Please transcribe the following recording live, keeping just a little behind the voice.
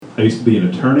I used to be an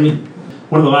attorney.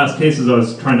 One of the last cases, I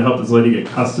was trying to help this lady get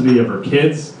custody of her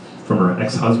kids from her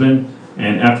ex-husband.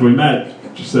 And after we met,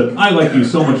 she said, "I like you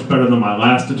so much better than my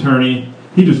last attorney.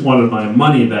 He just wanted my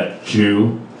money, that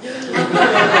Jew."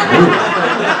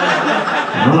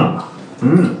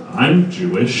 I'm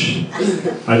Jewish.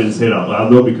 I didn't say it out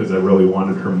loud, though, because I really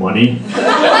wanted her money.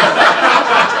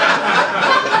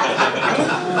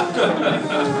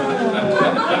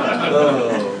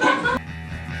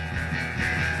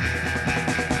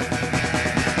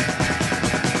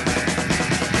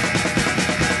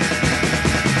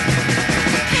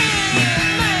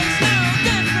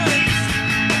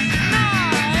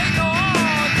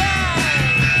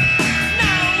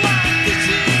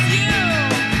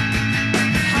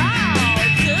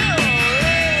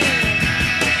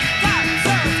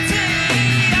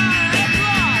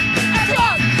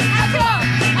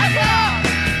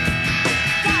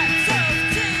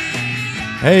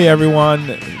 Hey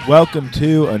everyone, welcome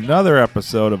to another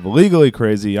episode of Legally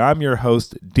Crazy. I'm your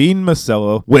host, Dean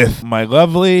Masello, with my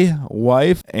lovely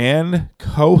wife and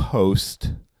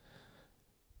co-host,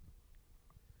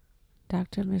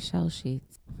 Dr. Michelle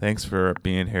Sheets. Thanks for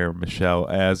being here, Michelle,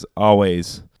 as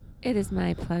always. It is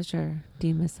my pleasure,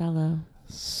 Dean Masello.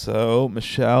 So,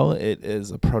 Michelle, it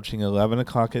is approaching 11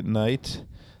 o'clock at night.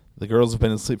 The girls have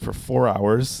been asleep for 4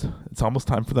 hours. It's almost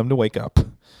time for them to wake up.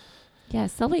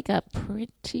 Yes, they'll wake up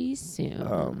pretty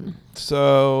soon.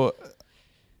 So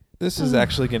this is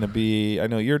actually going to be, I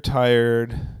know you're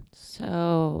tired.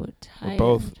 So tired. We're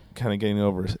both kind of getting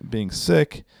over being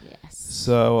sick. Yes.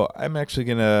 So I'm actually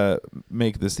going to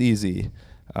make this easy.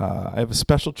 I have a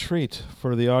special treat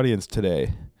for the audience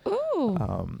today.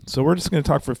 Ooh. So we're just going to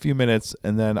talk for a few minutes,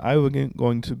 and then I'm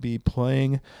going to be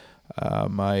playing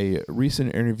my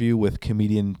recent interview with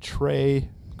comedian Trae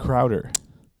Crowder.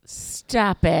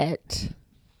 Stop it.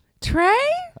 Trae?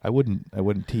 I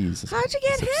wouldn't tease. How'd you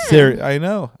get him? I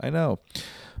know.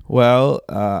 Well,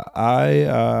 I'm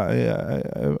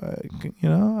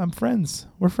friends.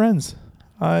 We're friends.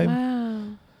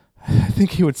 Wow. I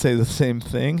think he would say the same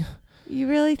thing. You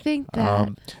really think that?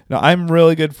 No, I'm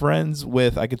really good friends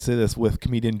with, I could say this, with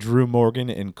comedian Drew Morgan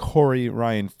and Corey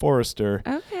Ryan Forrester.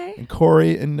 Okay. And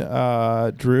Corey and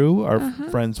Drew are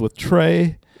friends with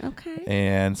Trae. Okay.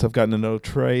 And so I've gotten to know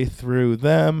Trae through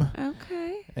them.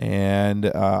 Okay. And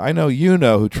I know you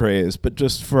know who Trae is, but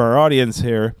just for our audience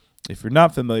here, if you're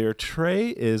not familiar,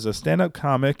 Trae is a stand-up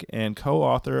comic and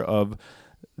co-author of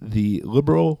the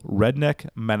Liberal Redneck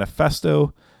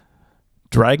Manifesto,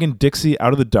 Draggin, Dixie,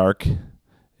 Out of the Dark.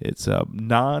 It's a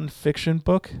non-fiction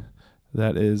book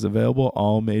that is available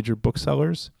all major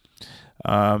booksellers.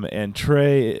 And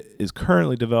Trae is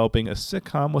currently developing a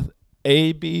sitcom with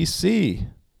ABC.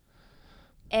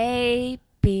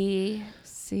 ABC.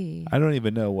 I don't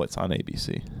even know what's on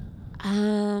ABC.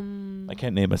 I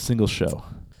can't name a single show.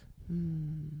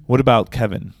 What about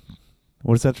Kevin?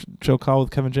 What is that show called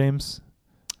with Kevin James?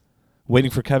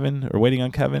 Waiting for Kevin or Waiting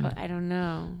on Kevin? I don't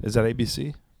know. Is that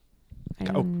ABC?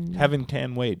 Kevin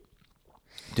Can Wait.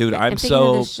 Dude, I'm thinking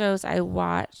of the shows I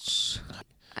watch.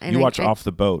 You watch Off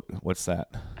the Boat. What's that?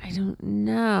 I don't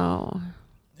know.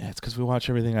 Yeah, it's because we watch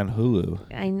everything on Hulu.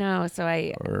 I know, so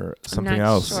or something I'm not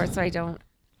else. Sure, so I don't.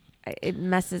 It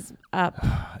messes up.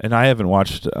 And I haven't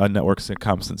watched a network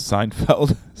sitcom since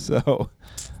Seinfeld, so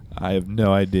I have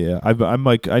no idea. I'm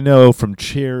like, I know from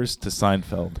Cheers to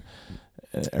Seinfeld,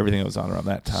 everything that was on around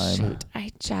that time. Shoot,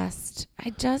 I just,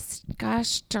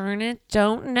 gosh darn it,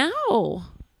 don't know.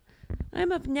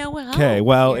 I'm of no help. Okay,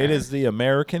 well, here. it is the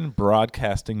American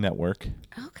Broadcasting Network.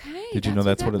 Okay. Did you know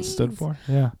that's what it stood for?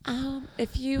 Yeah.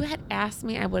 If you had asked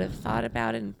me, I would have thought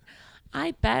about it. And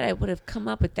I bet I would have come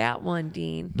up with that one,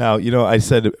 Dean. Now, I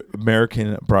said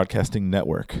American Broadcasting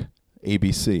Network,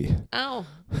 ABC. Oh.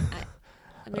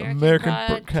 American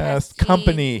Broadcast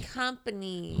Company.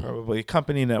 Probably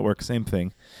Company Network, same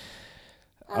thing.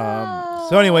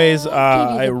 So anyways,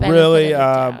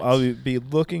 I'll be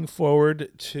looking forward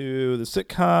to the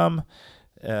sitcom,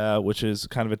 which is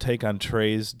kind of a take on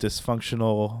Trae's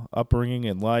dysfunctional upbringing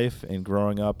in life and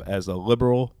growing up as a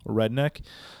liberal redneck.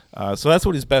 So that's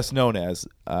what he's best known as.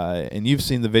 And you've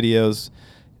seen the videos.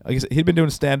 Like I said, he'd been doing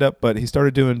stand-up, but he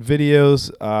started doing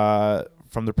videos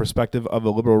from the perspective of a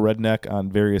liberal redneck on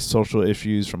various social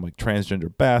issues, from like transgender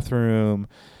bathroom,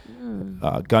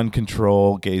 gun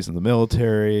control, gays in the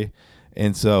military.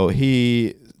 And so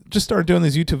he just started doing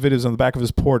these YouTube videos on the back of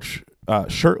his porch,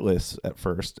 shirtless at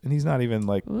first. And he's not even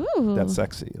like that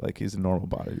sexy. Like he's a normal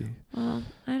body. Well,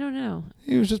 I don't know.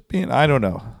 He was just being, I don't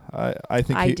know. I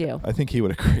think he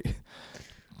would agree.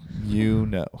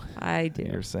 I do.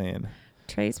 You're saying.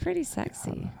 Trae's pretty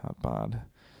sexy. Hot bod.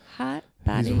 Hot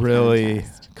body He's really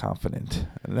contest. confident.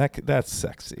 And that's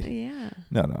sexy. Yeah.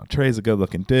 No, Trae's a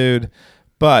good-looking dude,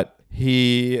 but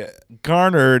he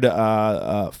garnered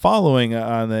following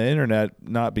on the internet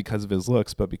not because of his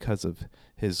looks, but because of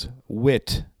his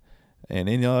wit and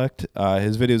intellect.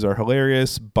 His videos are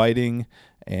hilarious, biting,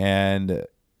 and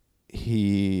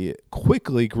he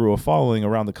quickly grew a following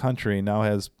around the country and now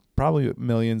has probably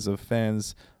millions of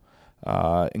fans,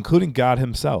 including God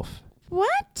himself.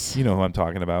 What? You know who I'm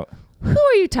talking about. Who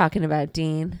are you talking about,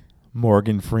 Dean?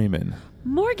 Morgan Freeman.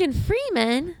 Morgan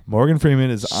Freeman? Morgan Freeman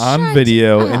is on Shut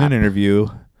video in up. an interview.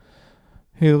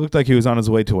 He looked like he was on his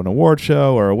way to an award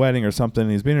show or a wedding or something.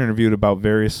 He's being interviewed about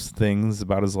various things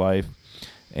about his life.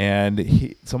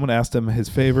 And someone asked him his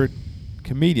favorite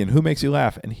comedian, who makes you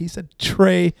laugh? And he said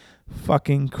Trae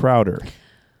fucking Crowder.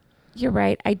 You're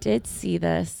right. I did see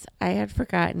this. I had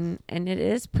forgotten, and it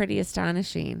is pretty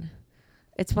astonishing.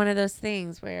 It's one of those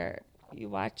things where you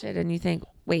watch it and you think,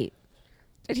 wait,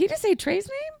 did he just say Trae's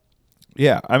name?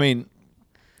 Yeah, I mean,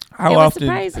 It was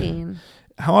surprising.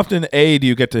 How often, A, do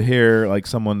you get to hear like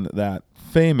someone that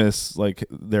famous, like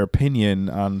their opinion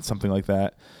on something like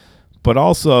that? But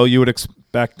also you would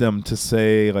expect them to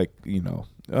say like,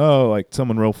 like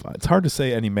someone real. It's hard to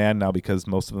say any man now because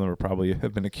most of them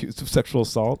have been accused of sexual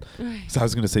assault. Right. So I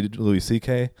was going to say Louis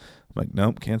C.K. I'm like,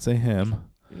 nope, can't say him.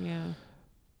 Yeah.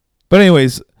 But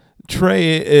anyways,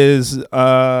 Trae is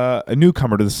a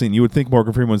newcomer to the scene. You would think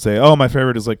Morgan Freeman would say, oh, my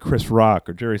favorite is like Chris Rock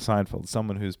or Jerry Seinfeld,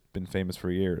 someone who's been famous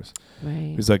for years.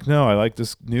 Right. He's like, no, I like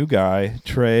this new guy,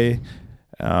 Trae.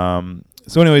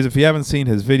 So anyways, if you haven't seen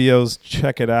his videos,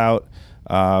 check it out.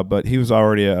 But he was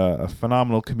already a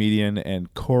phenomenal comedian,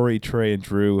 and Corey, Trae, and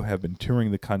Drew have been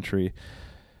touring the country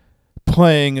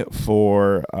playing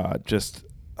for just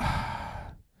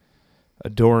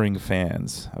adoring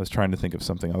fans. I was trying to think of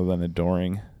something other than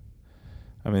adoring.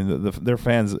 I mean, their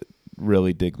fans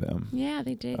really dig them. Yeah,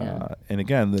 they dig them. And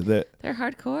again, They're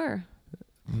hardcore.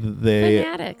 They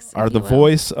Fanatics, are if the you will.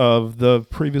 voice of the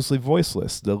previously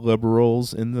voiceless, the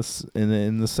liberals in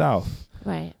the South.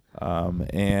 Right.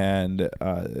 And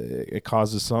it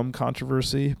causes some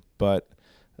controversy, but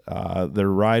they're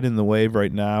riding the wave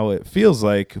right now. It feels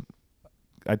like,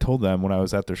 I told them when I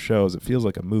was at their shows, it feels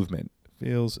like a movement. I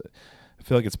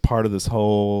feel like it's part of this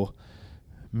whole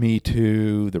Me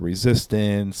Too, the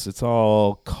resistance. It's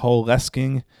all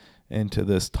coalescing into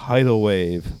this tidal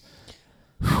wave.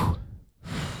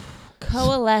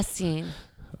 Coalescing.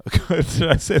 Did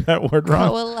I say that word wrong?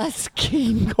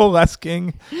 Coalescing.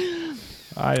 Coalescing.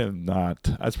 I am not.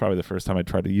 That's probably the first time I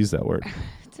tried to use that word.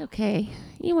 It's okay.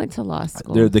 You went to law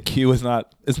school. The Q is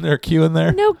not. Isn't there a Q in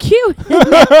there? No Q.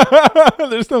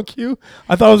 There's no Q.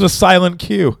 I thought it was a silent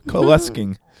Q.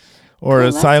 Coalescing. Or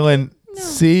a silent No.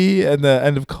 C at the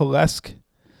end of coalesce.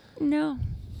 No.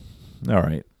 All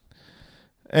right.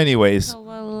 Anyways.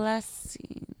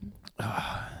 Coalescing.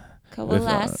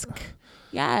 Coalesce.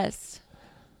 Yes.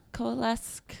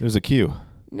 Coalesce. There's a Q.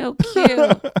 No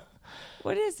Q.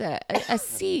 What is it? A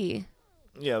C.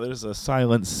 Yeah, there's a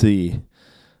silent C.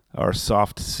 Or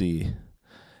soft C.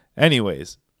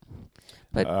 Anyways.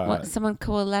 But what someone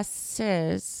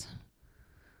coalesces.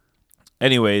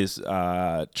 Anyways,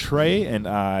 Trae and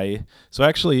I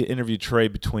actually interviewed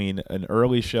Trae between an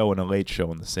early show and a late show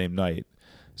on the same night.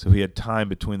 So he had time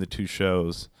between the two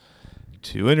shows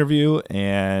to interview,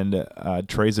 and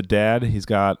Trae's a dad. He's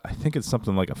got, I think it's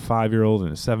something like a 5-year-old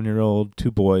and a 7-year-old, 2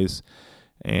 boys.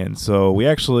 And so we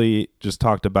actually just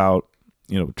talked about,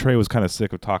 Trae was kind of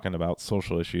sick of talking about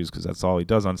social issues because that's all he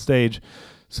does on stage.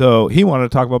 So he wanted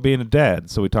to talk about being a dad.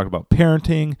 So we talked about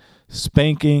parenting,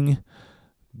 spanking,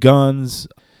 guns,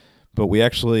 but we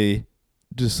actually,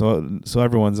 just so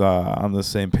everyone's on the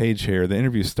same page here, the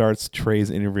interview starts, Trae's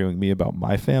interviewing me about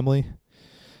my family,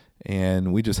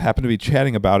 and we just happened to be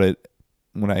chatting about it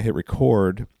when I hit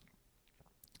record,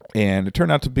 and it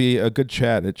turned out to be a good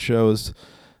chat. It shows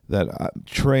that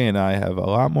Trae and I have a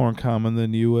lot more in common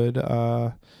than you would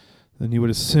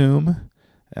assume,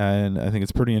 and I think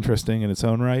it's pretty interesting in its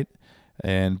own right.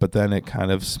 But then it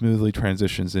kind of smoothly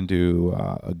transitions into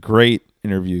a great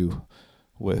interview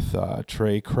with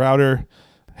Trae Crowder.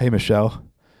 Hey, Michelle.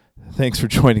 Thanks for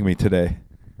joining me today.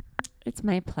 It's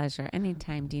my pleasure.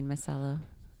 Anytime, Dean Masello.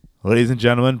 Ladies and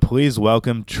gentlemen, please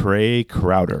welcome Trae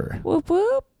Crowder. Whoop,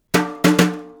 whoop.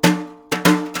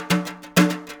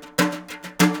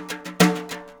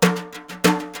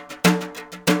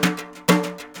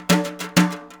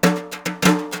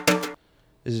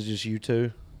 Is it just you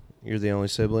two? You're the only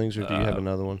siblings, or do you have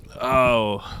another one?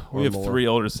 Oh, we Or have more. 3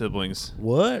 older siblings,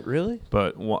 What? Really?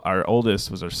 but our oldest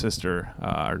was our sister.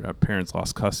 Our parents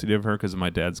lost custody of her because of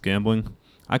my dad's gambling.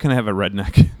 I kind of have a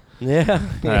redneck Yeah.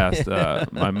 passed.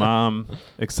 My mom,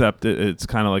 except it's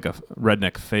kind of like a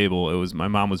redneck fable. It was my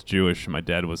mom was Jewish and my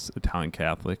dad was Italian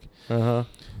Catholic. Uh-huh.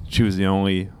 She was the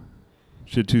only.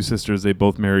 She had two sisters. They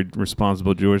both married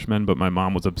responsible Jewish men, but my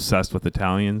mom was obsessed with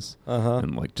Italians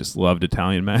and like just loved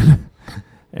Italian men.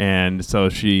 And so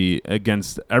she,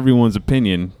 against everyone's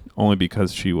opinion, only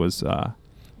because she was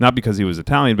not because he was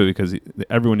Italian, but because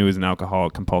everyone knew he was an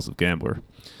alcoholic, compulsive gambler.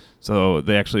 So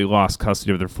they actually lost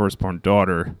custody of their firstborn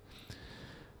daughter.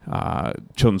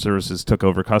 Children's Services took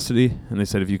over custody, and they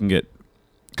said if you can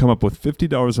come up with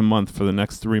 $50 a month for the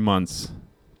next 3 months,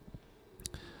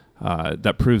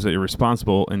 that proves that you're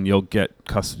responsible, and you'll get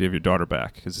custody of your daughter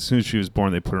back. Because as soon as she was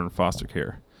born, they put her in foster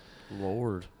care.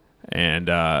 Lord. And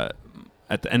at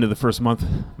the end of the first month,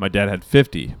 my dad had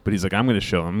 50, but he's like, I'm going to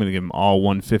show him. I'm going to give him all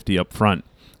 150 up front.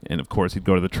 And, of course, he'd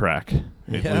go to the track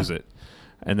and he'd lose it.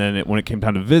 And then when it came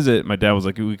time to visit, my dad was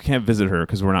like, we can't visit her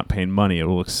because we're not paying money.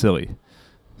 It'll look silly.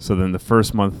 So then the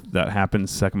first month that happened,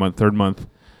 second month, third month,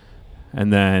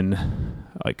 and then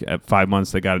like at 5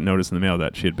 months, they got a notice in the mail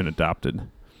that she had been adopted.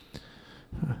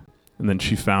 And then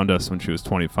she found us when she was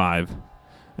 25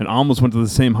 and almost went to the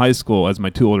same high school as my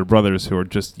two older brothers who are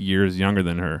just years younger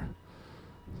than her.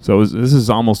 So this is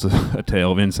almost a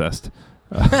tale of incest.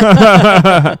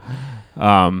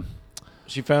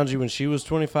 She found you when she was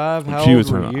 25? How she old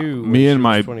was were you? Me and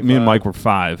Mike were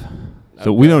 5.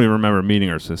 So we don't even remember meeting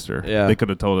our sister. Yeah. They could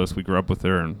have told us we grew up with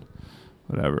her and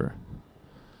whatever.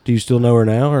 Do you still know her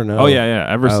now or no? Oh, yeah.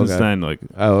 Ever since then, like.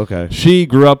 Oh, okay. She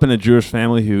grew up in a Jewish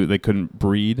family who they couldn't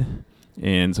breed,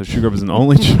 and so she grew up as an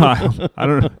only child. I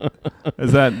don't know.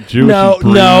 Is that Jewish?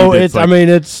 No. It's like, I mean,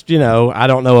 it's, I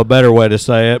don't know a better way to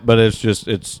say it, but it's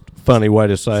a funny way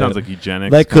to say it. Sounds like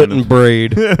eugenics. They couldn't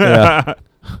breed. Yeah.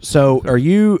 So are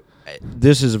you,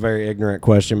 this is a very ignorant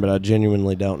question, but I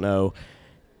genuinely don't know.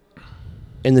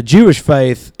 In the Jewish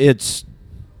faith, it's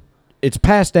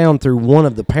passed down through one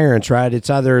of the parents, right? It's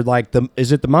either like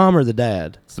is it the mom or the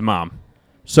dad? It's the mom.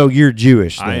 So you're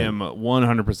Jewish then. I am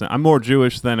 100%. I'm more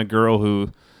Jewish than a girl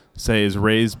who, say, is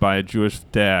raised by a Jewish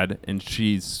dad, and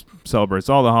she celebrates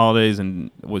all the holidays, and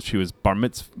she was bat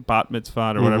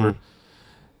mitzvah or whatever.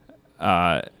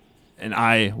 And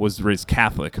I was raised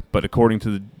Catholic, but according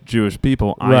to the Jewish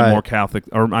people, I'm more Catholic,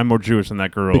 or I'm more Jewish than that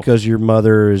girl. Because your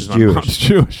mother is Jewish. My mom's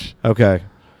Jewish. Okay.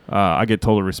 I get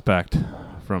total respect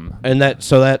from. And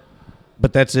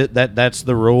but that's it. That's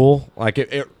the rule. Like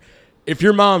if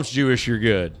your mom's Jewish, you're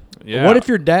good. Yeah. What if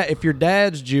your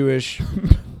dad's Jewish,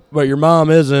 but your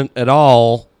mom isn't at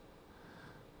all?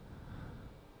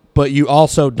 But you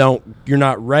also you're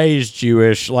not raised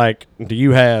Jewish. Like, do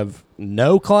you have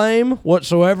no claim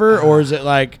whatsoever, or is it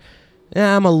like,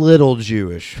 I'm a little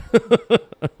Jewish?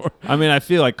 I mean, I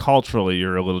feel like culturally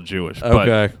you're a little Jewish,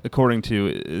 okay. But according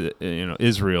to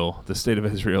Israel, the state of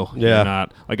Israel, yeah, you're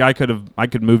not. Like I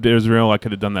could move to Israel. I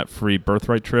could have done that free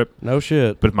birthright trip. No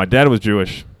shit. But if my dad was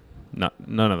Jewish,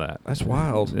 none of that. That's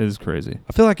wild. It is crazy.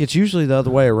 I feel like it's usually the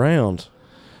other way around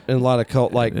in a lot of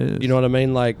cult. Like, you know what I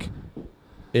mean? Like,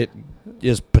 it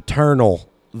is paternal,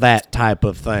 that type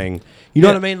of thing. You know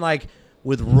what I mean? Like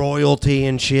with royalty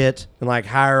and shit and like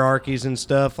hierarchies and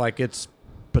stuff, like it's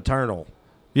paternal.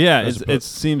 Yeah, it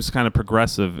seems kind of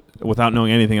progressive without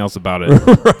knowing anything else about it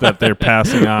that they're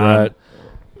passing on. Right.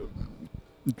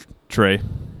 Trae.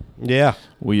 Yeah.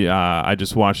 I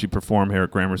just watched you perform here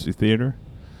at Gramercy Theater,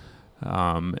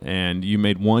 and you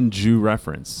made one Jew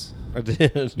reference. I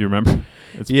did. Do you remember?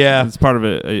 It's part of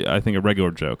I think a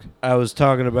regular joke. I was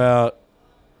talking about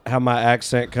how my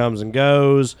accent comes and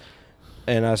goes,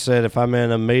 and I said if I'm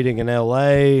in a meeting in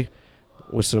L.A.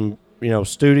 with some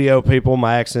studio people,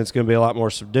 my accent's going to be a lot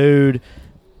more subdued,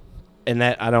 and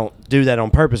that I don't do that on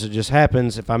purpose. It just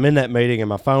happens. If I'm in that meeting and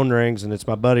my phone rings and it's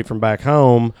my buddy from back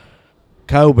home,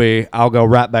 Kobe, I'll go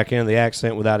right back into the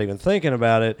accent without even thinking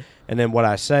about it, and then what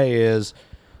I say is,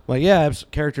 like,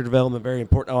 character development, very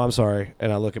important. Oh, I'm sorry.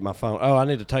 And I look at my phone. Oh, I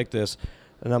need to take this.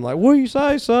 And I'm like, what do you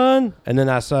say, son? And then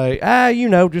I say,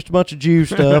 just a bunch of Jew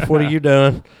stuff. What are you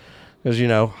doing? Because,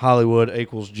 Hollywood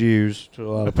equals Jews to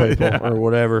a lot of people or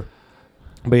whatever.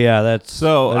 But, yeah, that is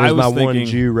my one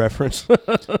Jew reference.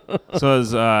 So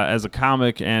as a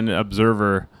comic and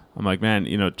observer, I'm like, man,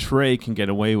 Trae can get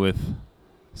away with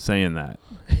saying that.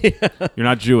 Yeah. You're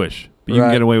not Jewish, but you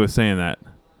can get away with saying that.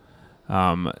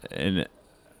 And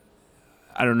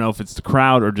I don't know if it's the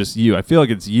crowd or just you. I feel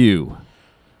like it's you.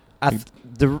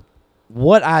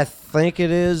 What I think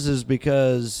it is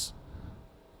because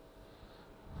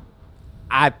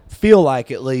I feel like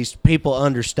at least people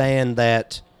understand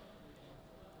that,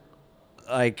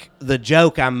 like, the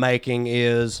joke I'm making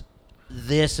is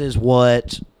this is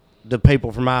what the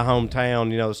people from my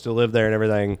hometown, that still live there and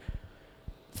everything,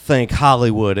 think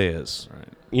Hollywood is. Right.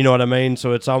 You know what I mean?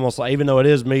 So it's almost like, even though it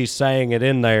is me saying it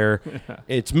in there,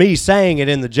 it's me saying it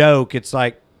in the joke. It's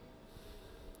like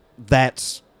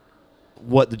that's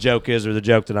what the joke is, or the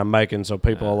joke that I'm making, so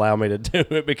people allow me to do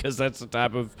it, because that's the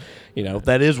type of,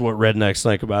 that is what rednecks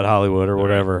think about Hollywood or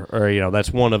whatever. Or,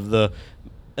 that's one of the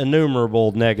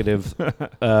innumerable negative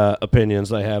opinions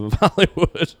they have of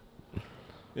Hollywood.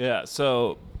 Yeah,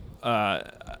 so I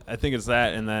think it's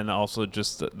that, and then also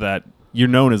just that you're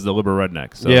known as the liberal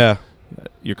redneck. So yeah.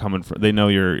 You're coming from. They know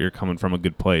you're coming from a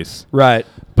good place, right?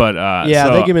 But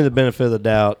they give me the benefit of the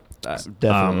doubt,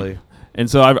 definitely. And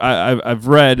so I've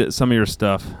read some of your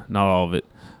stuff, not all of it,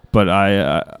 but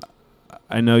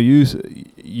I know you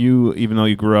even though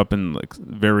you grew up in like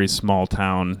very small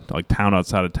town, like town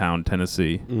outside of town,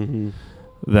 Tennessee,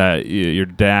 that your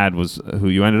dad was who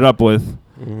you ended up with.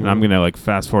 And I'm gonna like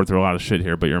fast forward through a lot of shit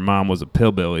here, but your mom was a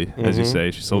pillbilly, as you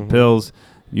say. She sold pills.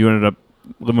 You ended up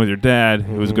living with your dad,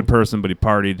 who was a good person, but he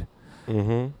partied,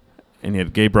 and he had a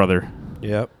gay brother.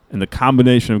 Yep. And the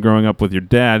combination of growing up with your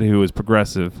dad, who was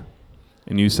progressive,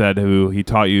 and you said who he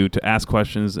taught you to ask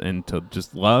questions and to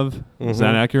just love. Is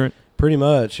that accurate? Pretty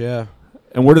much, yeah.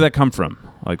 And where did that come from?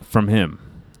 Like from him?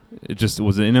 It just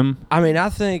was in him? I mean, I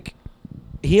think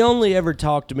he only ever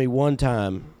talked to me one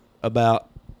time about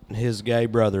his gay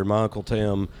brother, my Uncle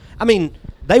Tim. I mean,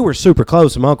 they were super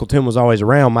close, and my Uncle Tim was always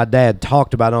around. My dad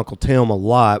talked about Uncle Tim a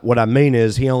lot. What I mean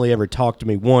is he only ever talked to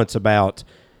me once about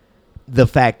the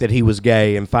fact that he was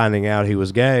gay and finding out he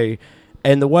was gay.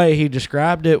 And the way he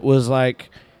described it was like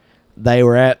they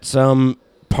were at some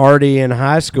party in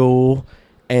high school,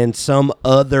 and some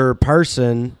other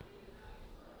person,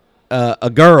 a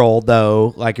girl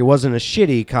though, like it wasn't a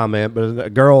shitty comment, but a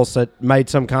girl made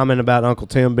some comment about Uncle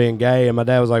Tim being gay, and my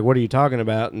dad was like, "What are you talking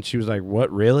about?" And she was like,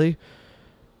 "What, really?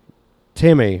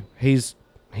 Timmy, he's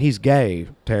gay,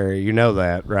 Terry. You know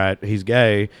that, right? He's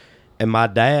gay." And my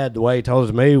dad, the way he told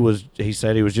it to me was, he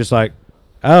said he was just like,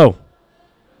 "Oh,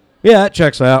 yeah, that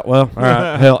checks out. Well, all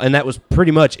right, hell." And that was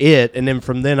pretty much it. And then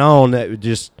from then on, that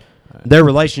just their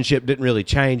relationship didn't really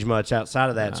change much outside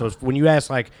of that. So when you ask,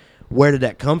 like, where did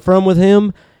that come from with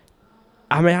him?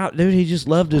 I mean, dude, he just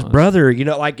loved his brother.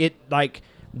 Like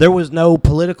there was no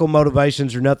political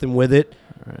motivations or nothing with it.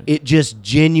 Right. It just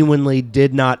genuinely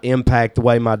did not impact the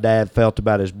way my dad felt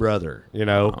about his brother,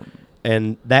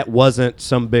 and that wasn't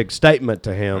some big statement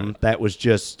to him. Right. That was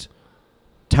just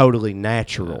totally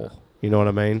natural. Yeah. You know what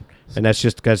I mean? And that's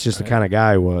just the kind of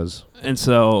guy he was. And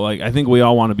so, like, I think we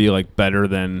all want to be like better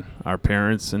than our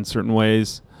parents in certain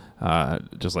ways.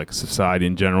 Just like society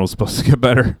in general is supposed to get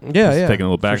better. Yeah, yeah. Taking a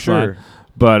little backslide. Sure.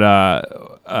 But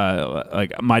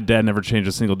like my dad never changed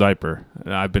a single diaper.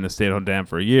 I've been a stay-at-home dad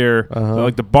for a year. So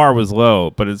like the bar was low,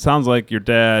 but it sounds like your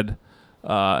dad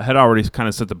had already kind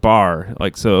of set the bar.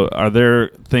 Like, so are there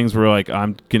things where like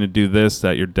I'm gonna do this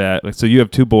that your dad? Like, so you have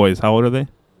two boys. How old are they?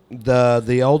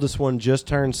 The oldest one just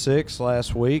turned 6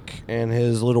 last week, and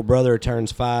his little brother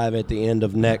turns 5 at the end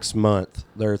of next month.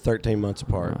 They're 13 months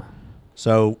apart.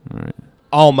 So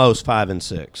almost 5 and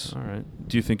 6. All right.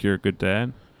 Do you think you're a good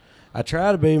dad? I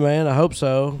try to be, man. I hope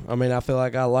so. I mean, I feel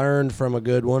like I learned from a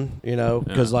good one,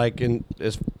 because like in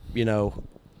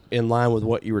line with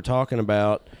what you were talking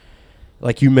about,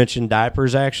 like you mentioned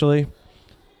diapers, actually.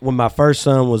 When my first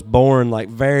son was born, like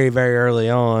very, very early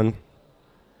on,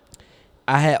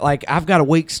 I've got a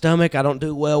weak stomach. I don't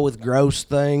do well with gross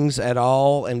things at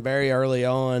all. And very early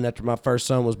on, after my first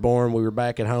son was born, we were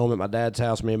back at home at my dad's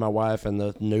house, me and my wife and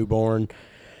the newborn.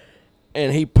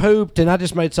 And he pooped, and I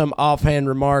just made some offhand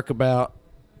remark about,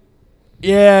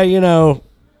 yeah,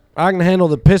 I can handle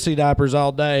the pissy diapers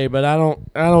all day, but I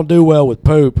don't do well with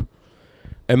poop.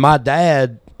 And my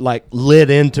dad like lit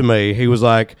into me. He was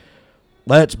like,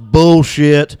 "That's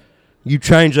bullshit. You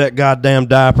change that goddamn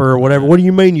diaper or whatever. What do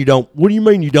you mean you don't? What do you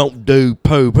mean you don't do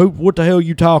poop? What the hell are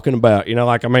you talking about?"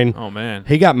 Oh man,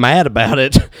 he got mad about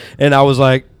it, and I was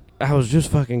like, I was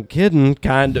just fucking kidding,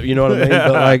 kind of. You know what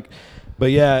I mean? But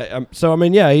yeah. So I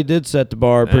mean, yeah, he did set the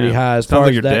bar pretty high as far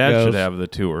as your that dad goes. should have the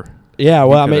tour. Yeah,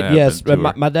 well, I mean, yes,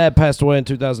 my dad passed away in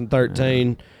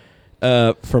 2013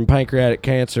 from pancreatic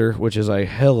cancer, which is a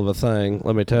hell of a thing,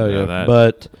 let me tell you.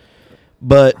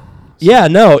 But. Yeah,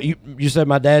 no, you said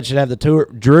my dad should have the tour.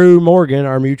 Drew Morgan,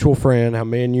 our mutual friend, how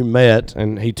me and you met,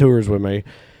 and he tours with me.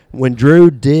 When Drew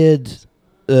did...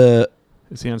 is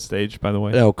he on stage, by the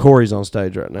way? No, Corey's on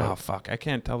stage right now. Oh, fuck. I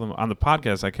can't tell them. On the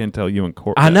podcast, I can't tell you and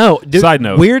Corey. I know. Dude, side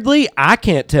note. Weirdly, I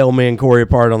can't tell me and Corey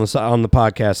apart on the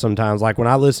podcast sometimes. Like, when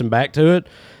I listen back to it,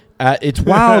 It's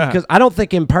wild because I don't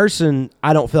think in person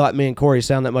I don't feel like me and Corey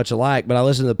sound that much alike, but I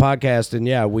listen to the podcast and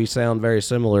yeah, we sound very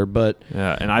similar. But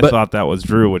yeah, and I thought that was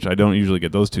Drew, which I don't usually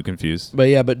get those two confused.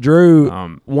 But Drew,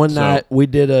 one night we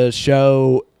did a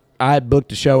show. I had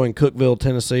booked a show in Cookeville,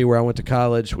 Tennessee, where I went to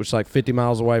college, which is like 50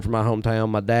 miles away from my hometown.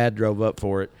 My dad drove up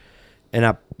for it,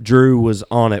 and Drew was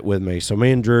on it with me. So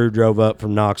me and Drew drove up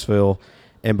from Knoxville,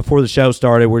 and before the show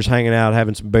started, we're just hanging out,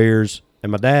 having some beers,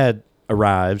 and my dad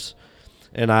arrives.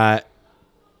 And I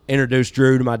introduced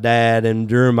Drew to my dad, and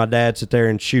Drew and my dad sit there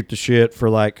and shoot the shit for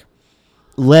like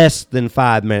less than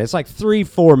 5 minutes, like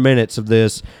 3-4 minutes of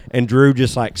this. And Drew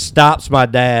just like stops my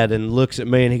dad and looks at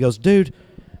me, and he goes, "Dude,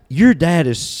 your dad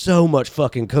is so much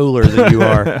fucking cooler than you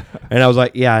are." And I was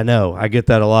like, "Yeah, I know. I get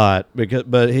that a lot."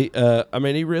 But he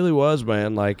really was,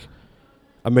 man. Like,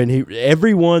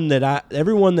 everyone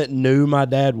that knew my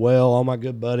dad well, all my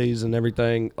good buddies and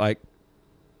everything, like,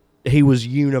 he was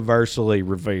universally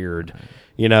revered.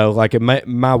 You know, like at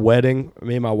my wedding,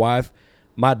 me and my wife,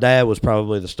 my dad was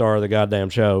probably the star of the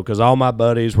goddamn show because all my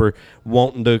buddies were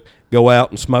wanting to go out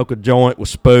and smoke a joint with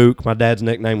Spook. My dad's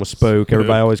nickname was Spook.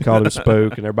 Everybody always called him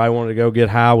Spook, and everybody wanted to go get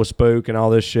high with Spook and all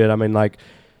this shit. I mean, like,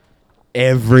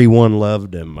 everyone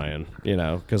loved him, man, you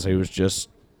know, because he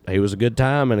was a good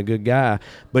time and a good guy.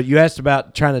 But you asked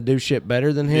about trying to do shit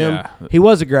better than him. Yeah. He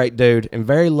was a great dude and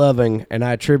very loving, and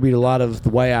I attribute a lot of the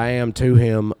way I am to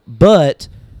him. But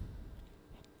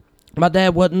my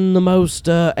dad wasn't the most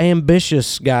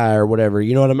ambitious guy or whatever.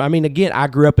 You know what I mean? Again, I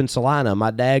grew up in Salina.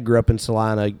 My dad grew up in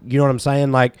Salina. You know what I'm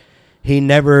saying? Like, he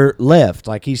never left.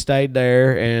 Like, he stayed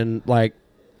there and, like,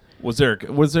 Was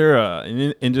there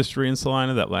an industry in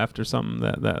Salina that left or something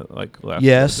that like left?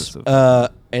 Yes,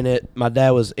 and my dad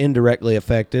was indirectly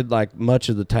affected, like much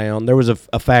of the town. There was a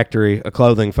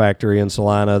clothing factory in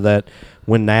Salina that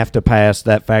when NAFTA passed,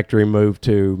 that factory moved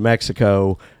to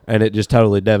Mexico, and it just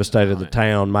totally devastated the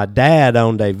town. My dad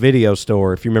owned a video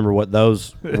store, if you remember what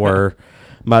those were.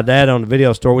 My dad owned a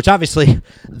video store, which obviously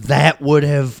that would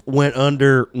have went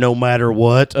under no matter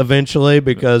what eventually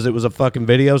because it was a fucking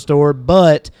video store.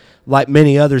 But like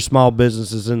many other small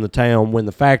businesses in the town, when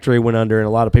the factory went under and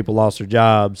a lot of people lost their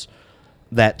jobs,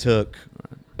 that took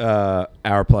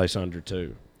our place under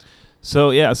too.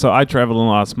 So I traveled in a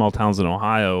lot of small towns in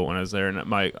Ohio when I was there, and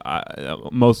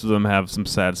most of them have some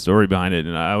sad story behind it.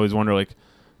 And I always wonder, like,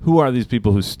 who are these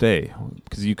people who stay?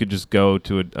 Because you could just go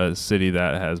to a city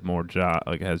that has more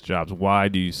has jobs. Why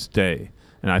do you stay?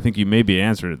 And I think you maybe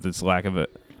answered it. This lack of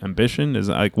ambition is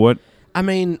like what? I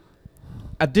mean,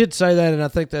 I did say that, and I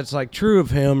think that's like true of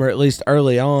him, or at least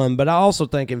early on. But I also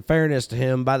think, in fairness to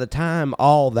him, by the time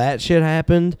all that shit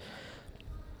happened,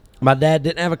 my dad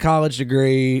didn't have a college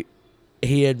degree.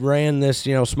 He had ran this,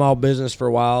 small business for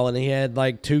a while, and he had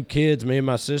like 2 kids, me and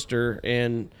my sister,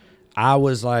 and I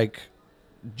was like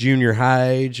junior high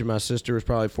age, and my sister was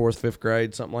probably 4th, 5th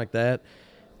grade, something like that.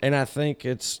 And I think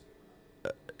it's,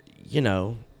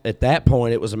 at that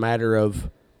point, it was a matter of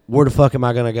where the fuck am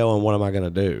I going to go and what am I going to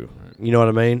do? You know what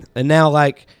I mean? And now,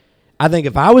 like, I think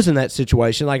if I was in that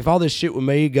situation, like if all this shit with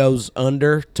me goes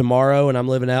under tomorrow and I'm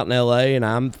living out in L.A. and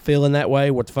I'm feeling that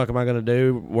way, what the fuck am I going to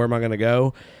do? Where am I going to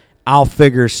go? I'll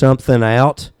figure something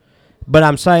out. But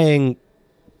I'm saying,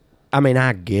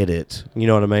 I get it. You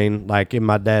know what I mean? Like in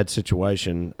my dad's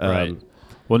situation. Right.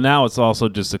 Well, now it's also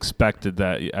just expected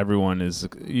that everyone is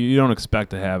 – you don't expect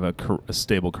to have a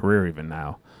stable career even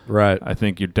now. Right. I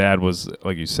think your dad was,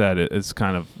 like you said, it's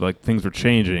kind of like things were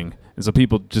changing. And so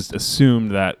people just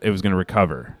assumed that it was going to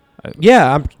recover. I'm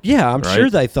right? Sure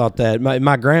they thought that.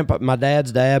 My grandpa, my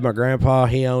dad's dad, my grandpa,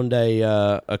 he owned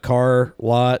a car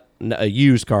lot, a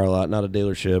used car lot, not a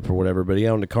dealership or whatever, but he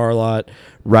owned a car lot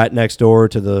right next door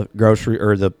to the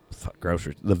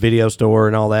the video store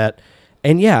and all that.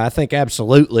 And yeah, I think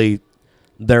absolutely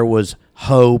there was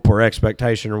hope or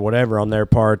expectation or whatever on their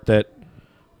part that,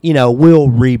 we'll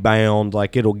rebound,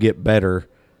 like it'll get better,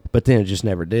 but then it just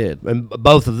never did. And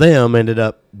both of them ended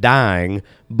up dying,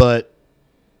 but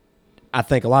I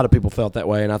think a lot of people felt that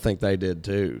way, and I think they did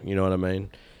too. You know what I mean?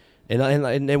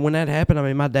 And when that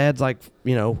happened, my dad's like,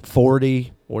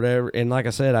 40, whatever. And like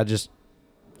I said, I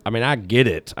get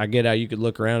it. I get how you could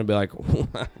look around and be like,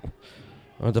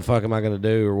 what the fuck am I going to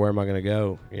do, or where am I going to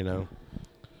go? You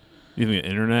think the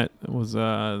internet was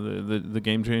the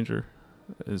game changer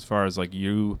as far as like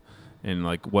you and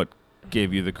like what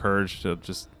gave you the courage to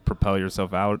just propel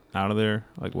yourself out of there?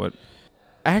 Like what?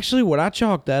 Actually, what I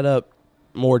chalked that up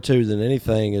more to than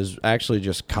anything is actually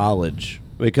just college,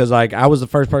 because like I was the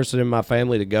first person in my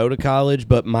family to go to college,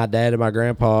 but my dad and my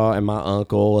grandpa and my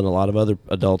uncle and a lot of other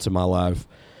adults in my life,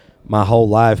 my whole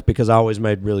life, because I always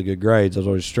made really good grades, I was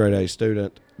always a straight A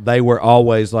student, they were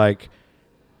always like,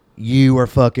 you are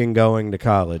fucking going to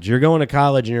college. You're going to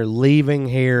college and you're leaving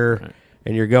here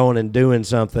and you're going and doing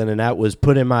something. And that was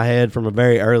put in my head from a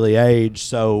very early age.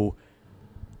 So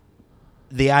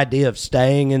the idea of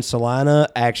staying in Salina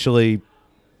actually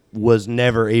was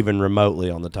never even remotely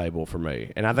on the table for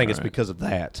me. And I think it's because of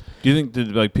that. Do you think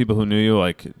that, like, people who knew you,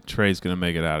 like, Trae's going to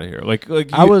make it out of here? Like you,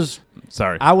 I was,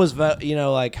 you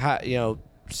know, like,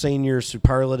 senior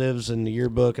superlatives in the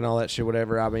yearbook and all that shit,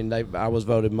 whatever. I mean, I was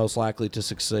voted most likely to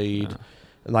succeed.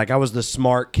 Like, I was the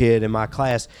smart kid in my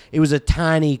class. It was a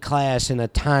tiny class in a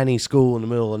tiny school in the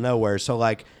middle of nowhere. So,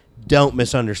 like, don't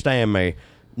misunderstand me.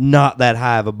 Not that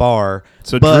high of a bar.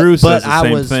 So Drew says the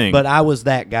same thing. But I was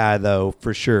that guy, though,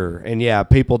 for sure. And, yeah,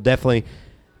 people definitely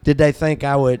 – did they think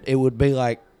it would be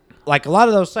like a lot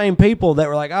of those same people that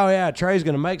were like, oh, yeah, Trae's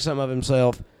going to make something of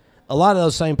himself. A lot of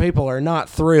those same people are not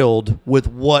thrilled with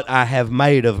what I have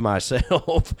made of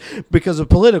myself because of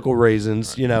political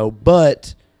reasons, you know.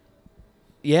 But,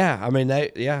 yeah, I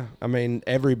mean,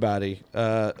 everybody,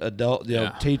 adult, you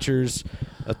know, teachers –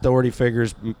 authority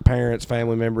figures, parents,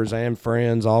 family members, and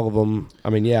friends, all of them.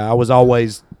 I mean, yeah, I was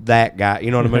always that guy.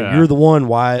 You know what I mean? You're the one,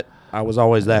 Wyatt. I was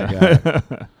always that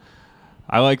guy.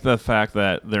 I like the fact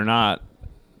that they're not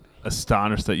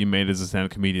astonished that you made it as a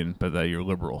stand-up comedian, but that you're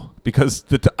liberal. Because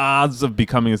the odds of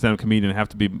becoming a stand-up comedian have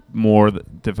to be more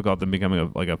difficult than becoming a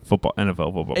NFL football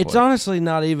player. It's honestly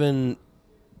not even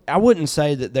 – I wouldn't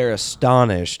say that they're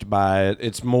astonished by it.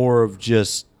 It's more of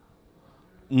just –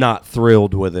 not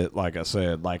thrilled with it, like I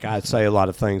said. Like, I say a lot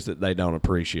of things that they don't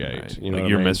appreciate. Right. You know, like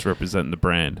you're misrepresenting the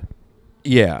brand.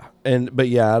 Yeah, but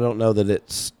yeah, I don't know that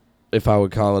it's if I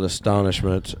would call it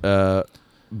astonishment.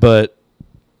 But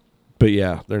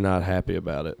yeah, they're not happy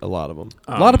about it. A lot of them.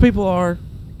 A lot of people are,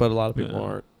 but a lot of people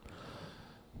aren't.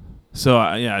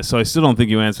 So so I still don't think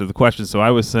you answered the question. So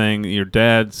I was saying your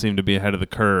dad seemed to be ahead of the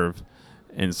curve.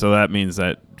 And so that means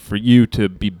that for you to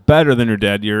be better than your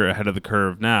dad, you're ahead of the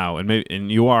curve now, and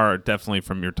you are definitely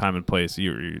from your time and place.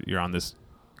 You're on this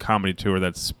comedy tour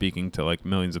that's speaking to like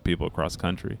millions of people across the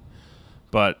country.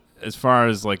 But as far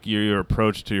as like your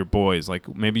approach to your boys, like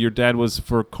maybe your dad was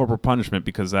for corporal punishment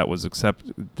because that was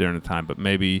accepted during the time, but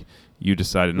maybe you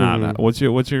decided not. Mm-hmm. What's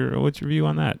your view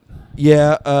on that?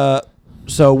 Yeah.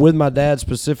 So with my dad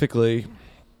specifically.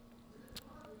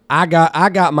 I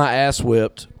got my ass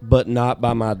whipped, but not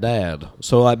by my dad.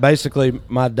 So, like, basically,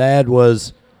 my dad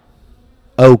was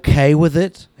okay with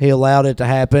it. He allowed it to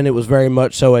happen. It was very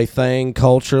much so a thing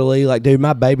culturally. Like, dude,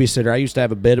 my babysitter, I used to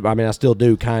have a bit, I mean, I still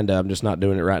do, kind of. I'm just not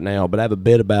doing it right now. But I have a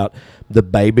bit about the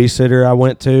babysitter I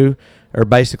went to, or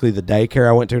basically the daycare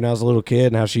I went to when I was a little kid,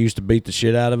 and how she used to beat the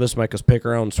shit out of us, make us pick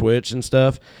our own switch and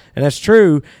stuff. And that's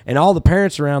true. And all the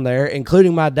parents around there,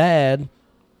 including my dad,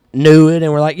 knew it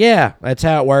and were like, yeah, that's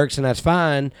how it works and that's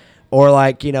fine. Or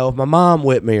like, you know, if my mom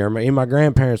whipped me or my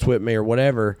grandparents whipped me or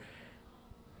whatever,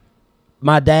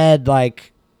 my dad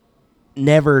like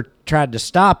never tried to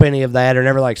stop any of that or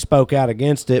never like spoke out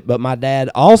against it. But my dad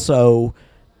also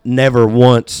never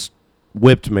once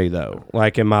whipped me though,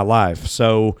 like in my life.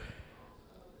 So,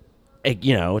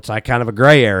 you know, it's like kind of a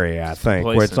gray area, I think,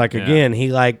 where it's like, again,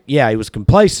 he like, yeah, he was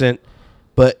complacent,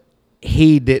 but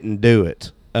he didn't do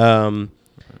it.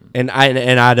 And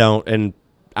I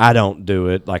don't do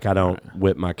it. Like, I don't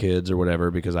whip my kids or whatever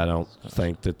because I don't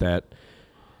think that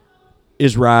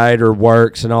is right or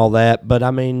works and all that. But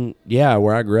I mean, yeah,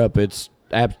 where I grew up, it's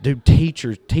dude.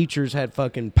 Teachers had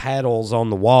fucking paddles on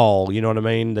the wall. You know what I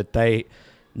mean? That they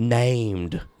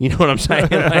named. You know what I'm saying?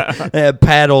 Like, they had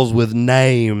paddles with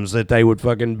names that they would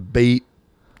fucking beat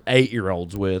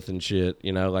 8-year-olds with and shit.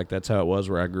 You know, like that's how it was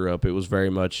where I grew up. It was very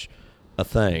much a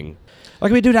thing.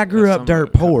 Like, I mean, dude, I grew up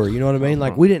dirt poor, you know what I mean?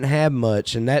 Like, we didn't have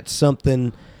much, and that's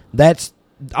something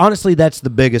honestly, that's the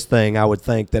biggest thing I would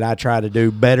think that I try to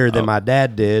do better than my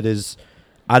dad did is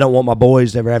I don't want my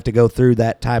boys to ever have to go through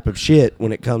that type of shit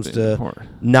when it comes to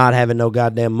not having no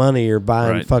goddamn money or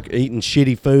buying eating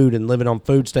shitty food and living on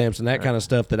food stamps and that kind of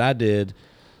stuff that I did.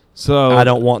 So I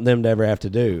don't want them to ever have to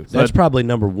do. That's probably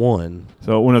number one.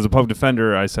 So when I was a public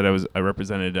defender, I said I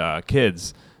represented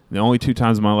kids. The only 2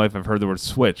 times in my life I've heard the word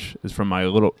switch is from my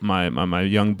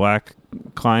young black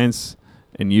clients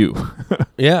and you.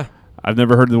 Yeah. I've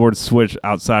never heard the word switch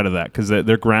outside of that because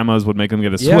their grandmas would make them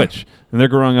get a switch. And they're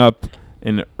growing up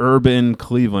in urban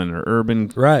Cleveland or urban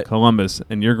Columbus,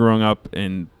 and you're growing up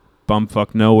in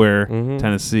bumfuck nowhere,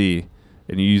 Tennessee,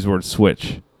 and you use the word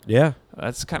switch. Yeah.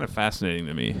 That's kind of fascinating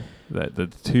to me that the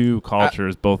two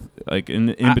cultures both like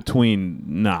in between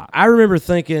not. I remember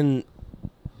thinking,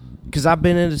 because I've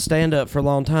been into stand-up for a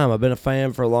long time. I've been a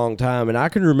fan for a long time. And I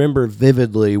can remember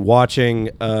vividly watching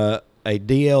a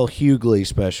D.L. Hughley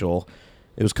special.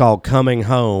 It was called Coming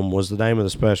Home was the name of the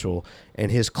special.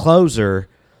 And his closer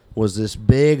was this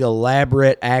big,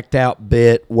 elaborate act-out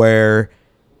bit where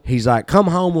he's like, come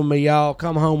home with me, y'all.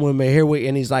 Come home with me.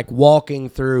 And he's like walking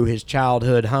through his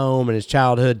childhood home and his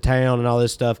childhood town and all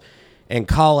this stuff and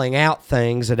calling out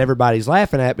things that everybody's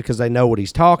laughing at because they know what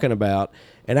he's talking about.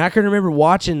 And I can remember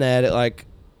watching that at like,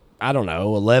 I don't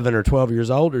know, 11 or 12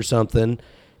 years old or something,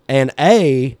 and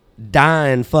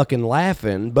dying fucking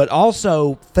laughing, but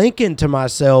also thinking to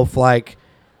myself, like,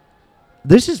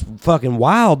 this is fucking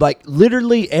wild. Like,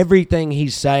 literally everything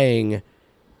he's saying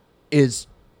is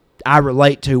I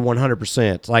relate to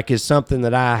 100%. Like, is something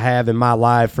that I have in my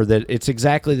life, or that it's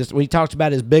exactly this. When he talked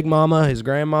about his big mama, his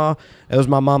grandma, it was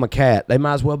my mama Cat. They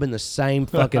might as well have been the same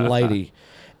fucking lady.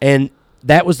 And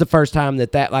that was the first time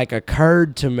that like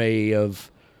occurred to me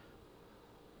of,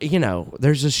 you know,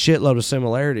 there's a shitload of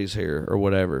similarities here or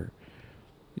whatever.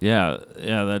 Yeah,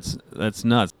 that's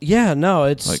nuts. Yeah, no,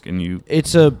 it's like, and you,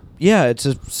 it's a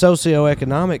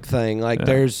socioeconomic thing. Like,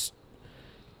 there's,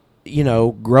 you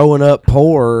know, growing up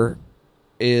poor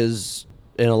is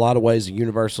in a lot of ways a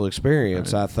universal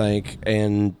experience, right. I think,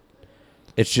 and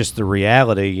it's just the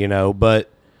reality, you know. But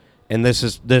and this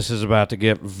is about to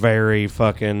get very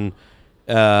fucking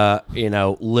you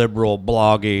know, liberal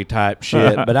bloggy type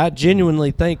shit. But I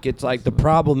genuinely think it's like the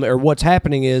problem, or what's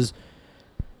happening is,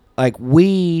 like,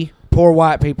 we poor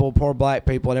white people, poor black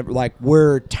people, and like,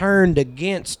 we're turned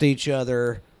against each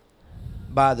other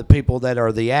by the people that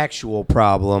are the actual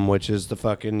problem, which is the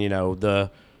fucking, you know,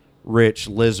 the rich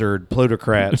lizard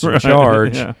plutocrats in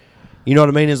charge. Yeah. You know what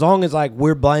I mean? As long as, like,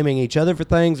 we're blaming each other for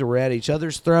things or we're at each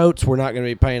other's throats, we're not going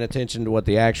to be paying attention to what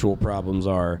the actual problems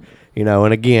are. You know,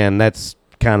 and again, that's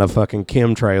kind of fucking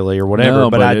chemtraily or whatever,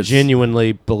 no, but I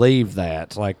genuinely believe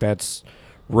that. Like, that's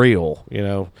real, you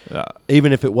know?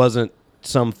 Even if it wasn't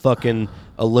some fucking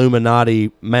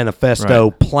Illuminati manifesto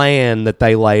plan that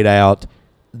they laid out,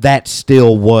 that's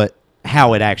still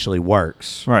how it actually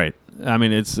works. Right. I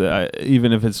mean, it's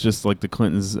even if it's just like the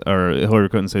Clintons or Hillary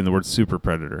Clinton saying the word super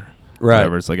predator. Right.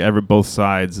 Whatever. It's like both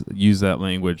sides use that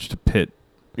language to pit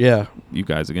you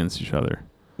guys against each other.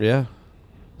 Yeah.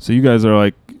 So you guys are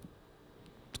like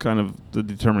kind of the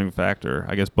determining factor,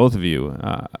 I guess, both of you.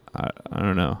 I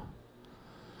don't know.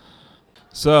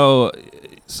 So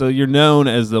you're known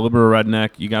as the liberal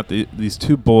redneck. You got these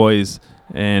two boys,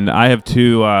 and I have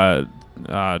two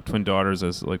twin daughters,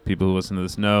 as like people who listen to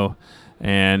this know.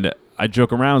 And I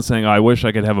joke around saying, I wish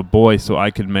I could have a boy so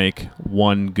I could make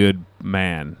one good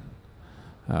man,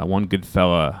 one good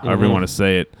fella, however you want to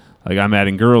say it. Like, I'm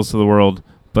adding girls to the world,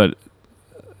 but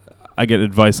I get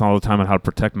advice all the time on how to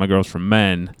protect my girls from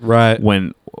men. Right.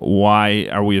 Why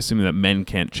are we assuming that men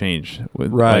can't change?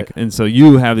 Right. Like, and so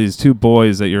you have these two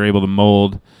boys that you're able to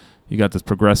mold. You got this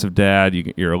progressive dad.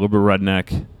 You're a liberal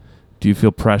redneck. Do you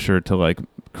feel pressure to, like,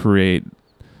 create,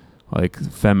 like,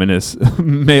 feminists,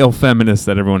 male feminists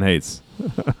that everyone hates?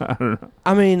 I don't know.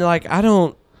 I mean, like,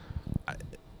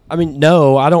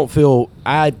 no,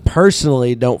 I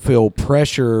personally don't feel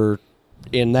pressure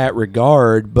in that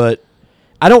regard, but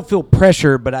I don't feel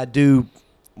pressure, but I do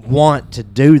want to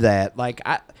do that. Like,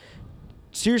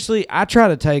 seriously, I try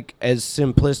to take as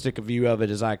simplistic a view of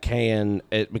it as I can,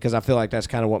 because I feel like that's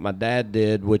kind of what my dad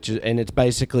did, and it's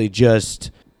basically just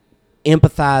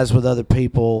empathize with other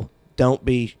people. Don't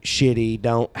be shitty.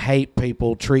 Don't hate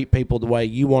people. Treat people the way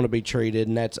you want to be treated,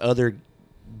 and that's other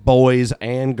boys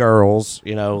and girls,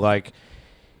 you know, like,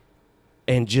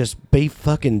 and just be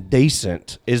fucking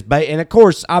decent. And, of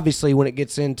course, obviously, when it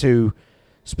gets into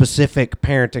specific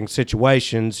parenting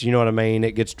situations, you know what I mean,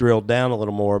 it gets drilled down a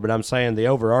little more. But I'm saying the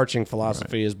overarching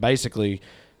philosophy is basically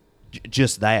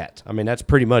just that. I mean, that's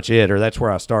pretty much it, or that's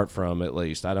where I start from, at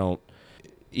least. I don't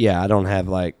have,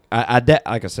 like, like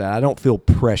I said, I don't feel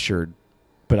pressured,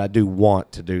 but I do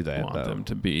want to do that. Want them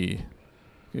to be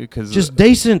just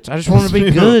decent. I just want them to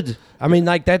be good. I mean,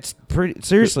 like, that's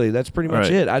seriously, that's pretty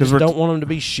much it. I just don't want them to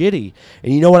be shitty.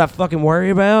 And you know what I fucking worry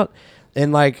about?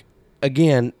 And, like,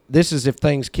 again, this is if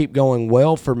things keep going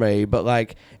well for me, but,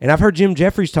 like, and I've heard Jim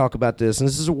Jeffries talk about this, and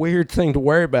this is a weird thing to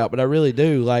worry about, but I really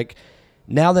do. Like,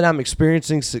 now that I'm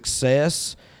experiencing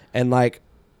success and, like,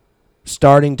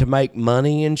 starting to make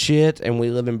money and shit, and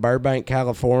we live in Burbank,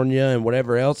 California, and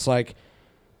whatever else, like,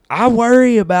 I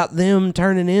worry about them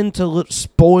turning into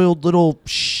spoiled little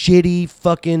shitty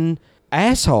fucking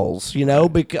assholes, you know,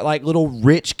 like little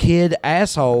rich kid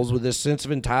assholes with this sense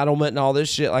of entitlement and all this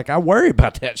shit. Like, I worry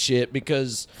about that shit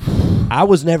because I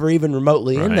was never even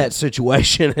remotely in that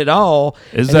situation at all.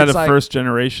 Is that a first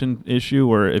generation issue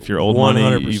where if you're old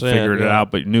money, you figured it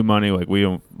out, but new money, like, we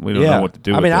don't know what to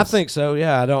do with I mean, this. I think so,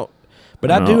 yeah. I don't.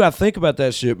 But I think about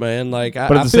that shit, man. Like,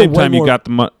 but at the same time, you got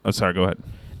the money. Oh, sorry, go ahead.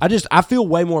 I feel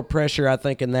way more pressure, I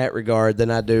think, in that regard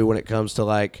than I do when it comes to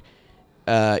like,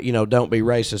 don't be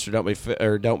racist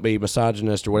or don't be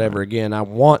misogynist or whatever. Again, I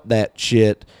want that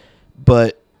shit,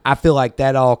 but I feel like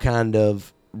that all kind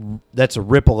of that's a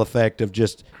ripple effect of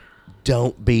just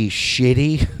don't be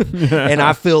shitty, and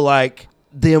I feel like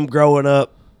them growing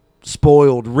up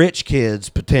spoiled rich kids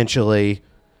potentially.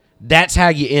 That's how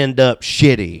you end up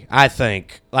shitty, I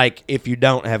think. Like, if you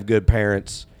don't have good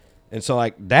parents. And so,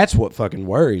 like, that's what fucking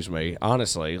worries me,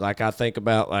 honestly. Like, I think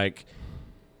about, like,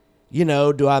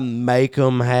 do I make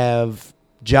them have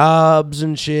jobs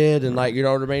and shit? And, like, you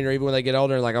know what I mean? Or even when they get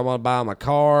older, like, I want to buy them a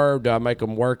car. Do I make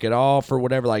them work it off or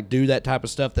whatever? Like, do that type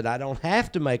of stuff that I don't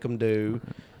have to make them do.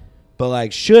 But,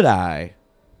 like, should I?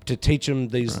 To teach them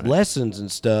these lessons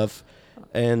and stuff.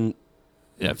 And,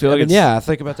 yeah, I feel like I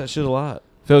think about that shit a lot.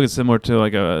 I feel like it's similar to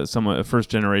like a first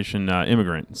generation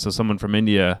immigrant. So someone from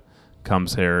India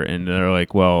comes here and they're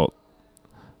like, well,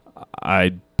 I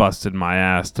busted my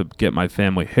ass to get my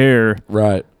family here.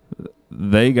 Right.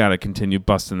 They got to continue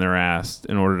busting their ass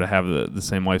in order to have the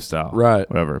same lifestyle. Right.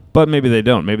 Whatever. But maybe they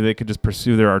don't. Maybe they could just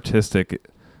pursue their artistic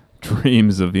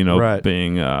dreams of,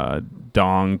 being a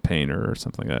dong painter or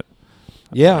something like that.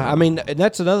 Yeah. I mean, and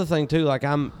that's another thing too. Like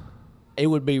it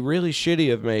would be really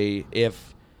shitty of me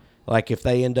if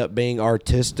they end up being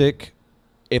artistic,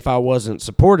 if I wasn't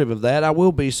supportive of that. I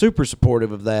will be super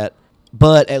supportive of that.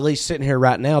 But at least sitting here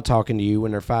right now talking to you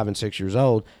when they're 5 and 6 years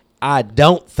old, I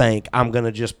don't think I'm going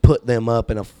to just put them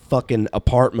up in a fucking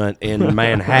apartment in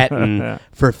Manhattan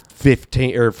for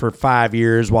 15 or for 5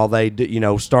 years while they,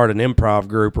 start an improv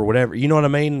group or whatever. You know what I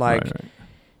mean? Like, right.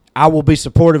 I will be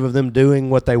supportive of them doing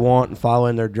what they want and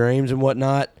following their dreams and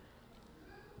whatnot.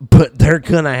 But they're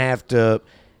going to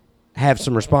have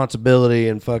some responsibility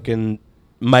and fucking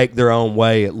make their own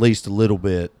way at least a little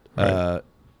bit. Right.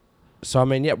 So, I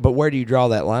mean, yeah, but where do you draw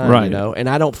that line, right. And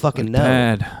I don't fucking know.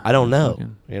 Dad. I don't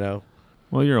know,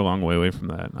 Well, you're a long way away from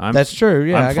that. That's true,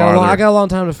 yeah. I got a long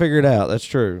time to figure it out. That's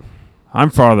true.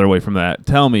 I'm farther away from that.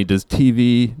 Tell me, does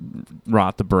TV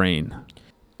rot the brain?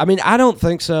 I mean, I don't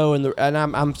think so, and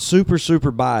I'm super, super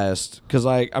biased because,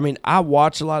 I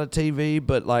watch a lot of TV,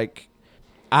 but,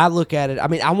 I look at it. I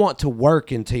mean, I want to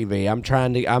work in TV.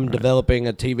 I'm developing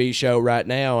a TV show right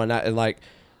now, and like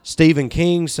Stephen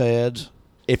King said,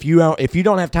 if you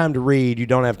don't have time to read, you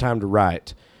don't have time to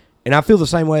write. And I feel the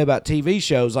same way about TV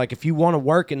shows. Like, if you want to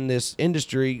work in this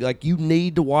industry, like, you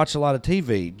need to watch a lot of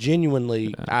TV.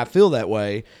 Genuinely, I feel that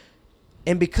way.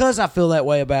 And because I feel that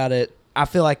way about it, I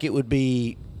feel like it would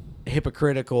be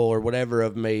hypocritical or whatever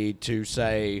of me to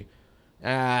say,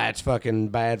 it's fucking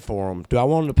bad for them. Do I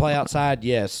want them to play outside?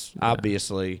 Yes,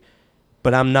 obviously.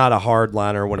 But I'm not a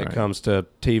hardliner when it comes to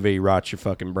TV rots your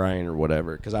fucking brain or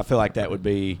whatever, because I feel like that would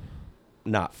be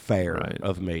not fair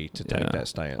of me to take that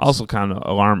stance. Also kind of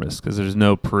alarmist because there's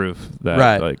no proof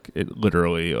that it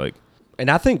literally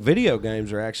And I think video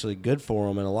games are actually good for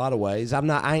them in a lot of ways. I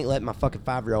ain't letting my fucking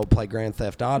 5-year-old play Grand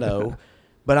Theft Auto,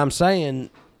 but I'm saying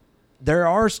there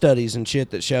are studies and shit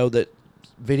that show that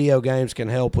video games can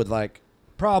help with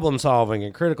problem solving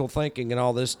and critical thinking and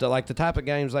all this stuff. Like the type of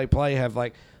games they play have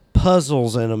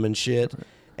puzzles in them and shit.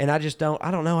 And I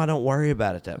don't know. I don't worry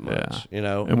about it that much,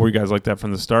 And were you guys like that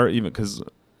from the start? Even because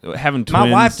having twins.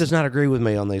 My wife does not agree with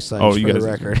me on these things. Oh, for you the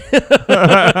record.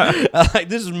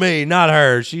 This is me, not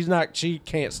her. She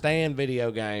can't stand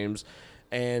video games,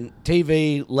 and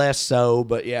TV less so.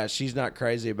 But yeah, she's not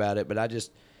crazy about it. But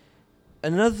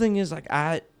another thing is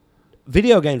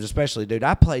video games especially, dude.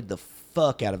 I played the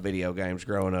fuck out of video games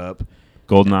growing up.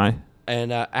 GoldenEye.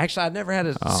 And actually, I never had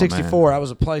a 64. Man. I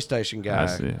was a PlayStation guy. I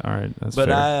see. All right, that's but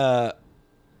fair. I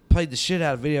played the shit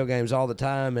out of video games all the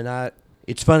time, and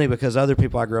it's funny because other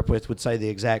people I grew up with would say the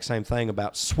exact same thing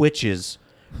about Switches.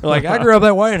 Like, I grew up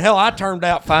that way, and hell, I turned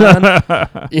out fine.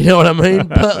 You know what I mean?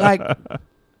 But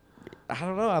I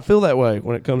don't know. I feel that way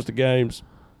when it comes to games.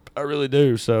 I really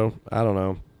do. So I don't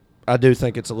know. I do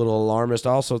think it's a little alarmist.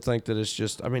 I also think that it's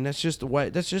just, that's just the way,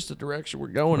 that's just the direction we're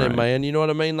going in, man. You know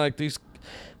what I mean?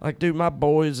 Dude, my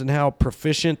boys and how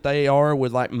proficient they are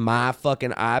with my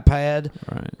fucking iPad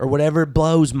or whatever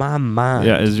blows my mind.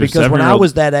 Yeah, because when I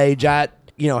was that age, I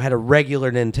had a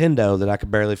regular Nintendo that I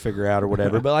could barely figure out or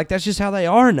whatever. But that's just how they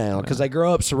are now because they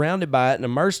grow up surrounded by it and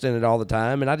immersed in it all the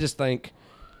time. And I just think,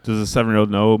 does a 7-year-old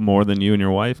know more than you and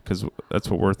your wife? Because that's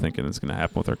what we're thinking is going to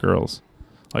happen with our girls.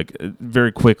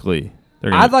 Very quickly.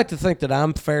 I'd like to think that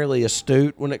I'm fairly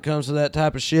astute when it comes to that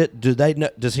type of shit.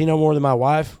 Does he know more than my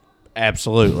wife?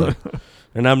 Absolutely.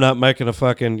 And I'm not making a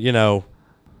fucking,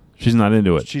 She's not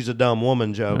into it. She's a dumb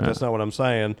woman joke. Yeah. That's not what I'm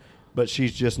saying. but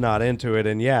she's just not into it.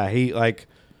 And yeah, he like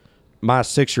my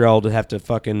 6-year-old would have to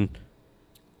fucking.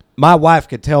 My wife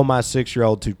could tell my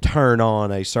 6-year-old to turn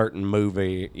on a certain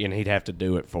movie, and he'd have to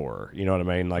do it for her. You know what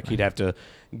I mean? Like he'd have to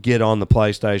get on the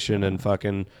PlayStation and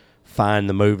fucking find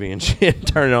the movie and shit, and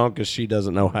turn it on because she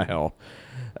doesn't know how.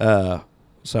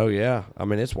 So yeah, I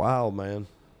mean it's wild, man.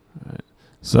 All right.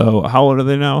 So how old are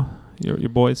they now? Your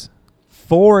boys?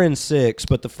 4 and 6,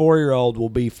 but the 4-year-old will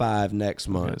be 5 next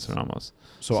month. Okay,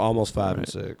 so almost 5 right. and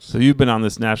 6. So you've been on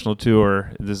this national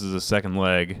tour. This is a second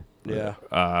leg. Yeah.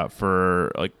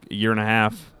 For like a year and a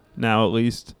half now at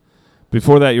least.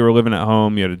 Before that, you were living at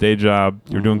home. You had a day job.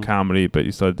 You were doing comedy, but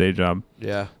you still had a day job.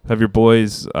 Yeah. Have your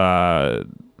boys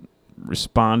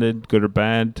responded, good or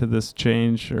bad, to this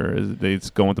change, or is they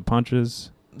going with the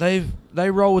punches? They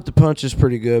roll with the punches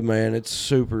pretty good, man. It's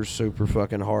super, super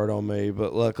fucking hard on me,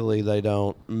 but luckily they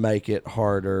don't make it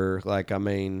harder. Like, I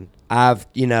mean,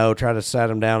 I've, tried to sat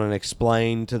them down and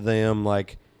explain to them,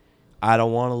 like, I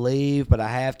don't want to leave, but I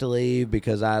have to leave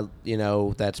because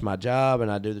that's my job,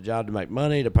 and I do the job to make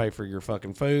money, to pay for your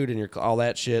fucking food and your all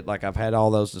that shit. Like, I've had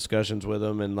all those discussions with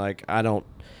them, and, like, I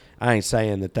ain't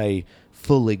saying that they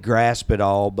fully grasp it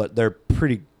all, but they're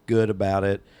pretty good about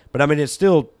it. But, I mean, it's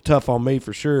still tough on me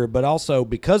for sure. But also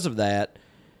because of that,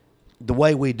 the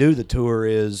way we do the tour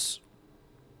is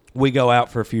we go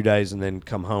out for a few days and then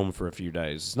come home for a few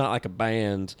days. It's not like a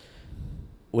band.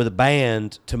 With a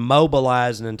band, to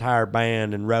mobilize an entire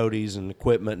band and roadies and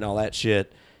equipment and all that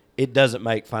shit, it doesn't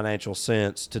make financial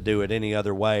sense to do it any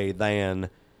other way than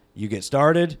you get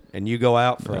started and you go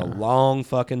out for a long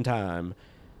fucking time.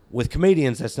 With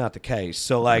comedians, that's not the case.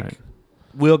 So, like... Right.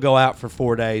 We'll go out for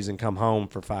 4 days and come home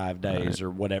for 5 days or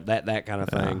whatever, that kind of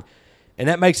thing. And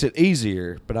that makes it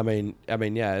easier. But, I mean,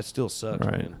 yeah, it still sucks,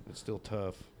 man. It's still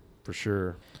tough for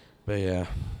sure. But, yeah,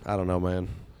 I don't know, man.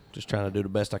 Just trying to do the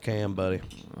best I can, buddy.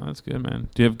 Oh, that's good, man.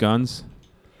 Do you have guns?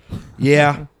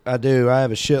 Yeah, I do. I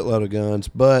have a shitload of guns,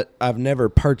 but I've never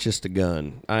purchased a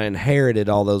gun. I inherited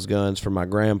all those guns from my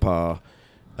grandpa.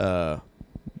 Not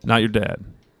your dad.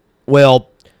 Well...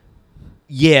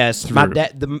 Yes, my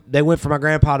dad. They went from my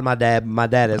grandpa to my dad. My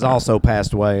dad has also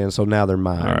passed away, and so now they're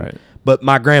mine. All right. But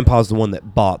my grandpa's the one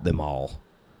that bought them all.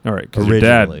 All right, because your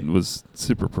dad was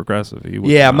super progressive.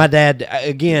 My dad,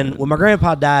 again, when my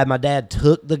grandpa died, my dad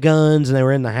took the guns, and they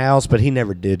were in the house, but he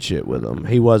never did shit with them.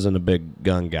 He wasn't a big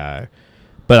gun guy.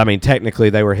 But, I mean, technically,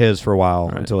 they were his for a while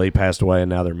until he passed away, and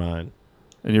now they're mine.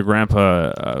 And your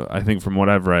grandpa, I think from what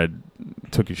I've read,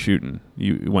 took you shooting.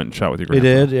 You went and shot with your grandpa.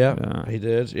 He did, yeah. He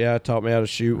did. Yeah, taught me how to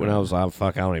shoot when I was,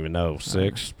 I don't even know,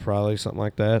 6, probably, something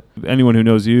like that. Anyone who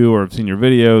knows you or have seen your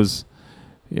videos,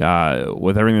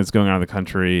 with everything that's going on in the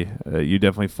country, you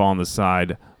definitely fall on the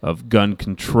side of gun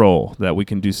control, that we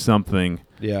can do something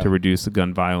to reduce the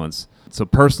gun violence. So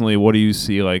personally, what do you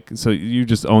see? Like, so you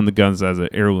just own the guns as an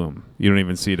heirloom. You don't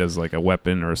even see it as like a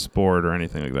weapon or a sport or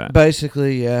anything like that.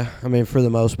 Basically, yeah. I mean, for the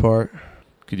most part.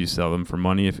 Could you sell them for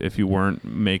money if you weren't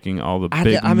making all the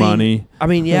big money? I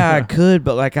mean, yeah, I could,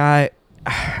 but like I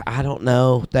don't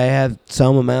know. They have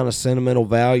some amount of sentimental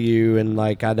value, and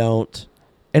like I don't.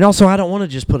 And also, I don't want to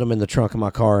just put them in the trunk of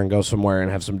my car and go somewhere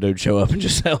and have some dude show up and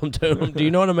just sell them to them. Do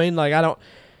you know what I mean? Like, I don't.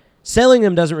 Selling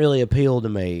them doesn't really appeal to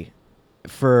me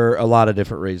for a lot of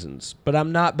different reasons. But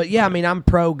I'm not. But yeah, I mean, I'm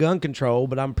pro gun control,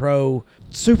 but I'm pro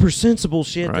super sensible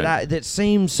shit that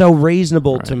seems so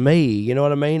reasonable to me. You know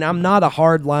what I mean? I'm not a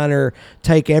hardliner.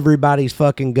 Take everybody's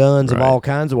fucking guns of all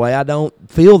kinds of way. I don't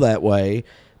feel that way.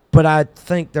 But I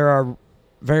think there are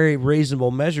very reasonable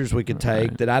measures we could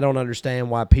take that I don't understand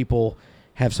why people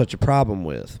have such a problem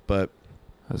with. But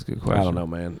that's a good question. I don't know,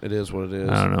 man. It is what it is.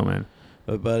 I don't know, man.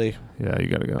 But buddy, yeah, you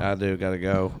gotta go. I do gotta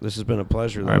go. This has been a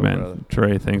pleasure, though, all right, man. brother.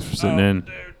 Trae, thanks for sitting in.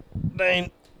 Dude,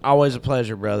 Dane, always a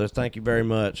pleasure, brother. Thank you very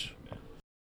much.